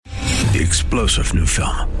The explosive new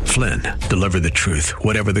film, Flynn, Deliver the Truth,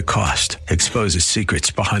 Whatever the Cost, exposes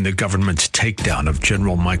secrets behind the government's takedown of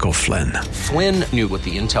General Michael Flynn. Flynn knew what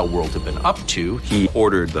the intel world had been up to. He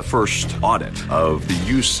ordered the first audit of the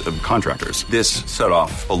use of contractors. This set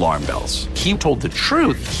off alarm bells. He told the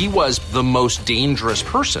truth. He was the most dangerous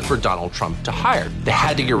person for Donald Trump to hire. They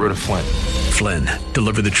had to get rid of Flynn. Flynn,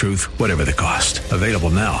 Deliver the Truth, Whatever the Cost. Available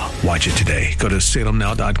now. Watch it today. Go to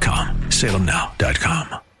salemnow.com.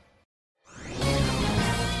 salemnow.com.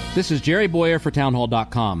 This is Jerry Bowyer for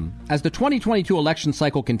townhall.com. As the 2022 election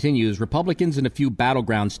cycle continues, Republicans in a few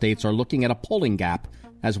battleground states are looking at a polling gap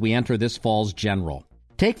as we enter this fall's general.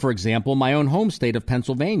 Take, for example, my own home state of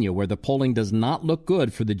Pennsylvania, where the polling does not look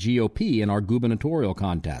good for the GOP in our gubernatorial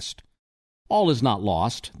contest. All is not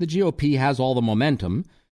lost. The GOP has all the momentum,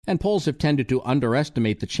 and polls have tended to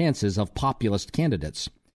underestimate the chances of populist candidates.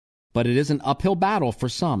 But it is an uphill battle for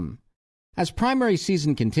some. As primary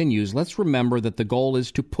season continues, let's remember that the goal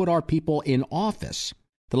is to put our people in office.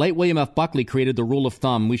 The late William F. Buckley created the rule of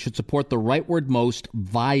thumb: we should support the rightward most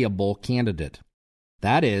viable candidate.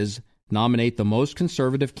 That is, nominate the most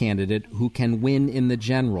conservative candidate who can win in the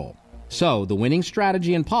general. So, the winning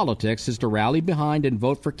strategy in politics is to rally behind and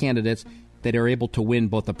vote for candidates that are able to win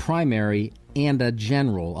both a primary and a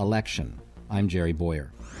general election. I'm Jerry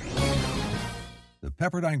Bowyer. The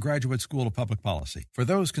Pepperdine Graduate School of Public Policy, for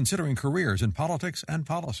those considering careers in politics and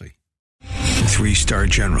policy. 3-star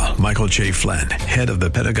General Michael J. Flynn, head of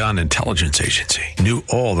the Pentagon Intelligence Agency, knew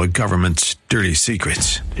all the government's dirty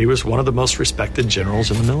secrets. He was one of the most respected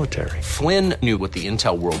generals in the military. Flynn knew what the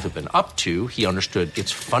intel world had been up to. He understood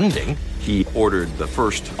its funding. He ordered the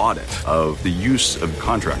first audit of the use of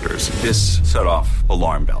contractors. This set off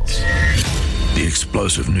alarm bells. The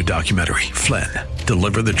explosive new documentary, Flynn,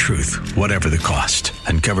 Deliver the Truth, Whatever the Cost,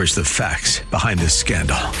 uncovers the facts behind this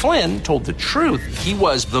scandal. Flynn told the truth. He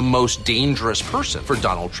was the most dangerous person for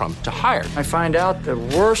Donald Trump to hire. I find out the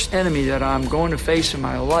worst enemy that I'm going to face in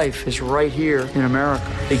my life is right here in America.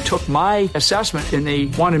 They took my assessment and they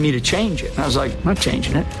wanted me to change it. And I was like, I'm not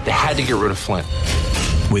changing it. They had to get rid of Flynn.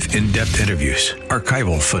 With in-depth interviews,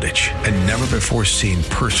 archival footage, and never-before-seen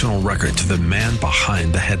personal records of the man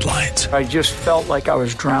behind the headlines. I just felt like I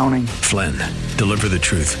was drowning. Flynn, Deliver the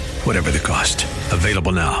Truth, Whatever the Cost.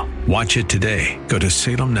 Available now. Watch it today. Go to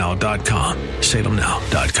salemnow.com.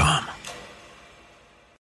 salemnow.com.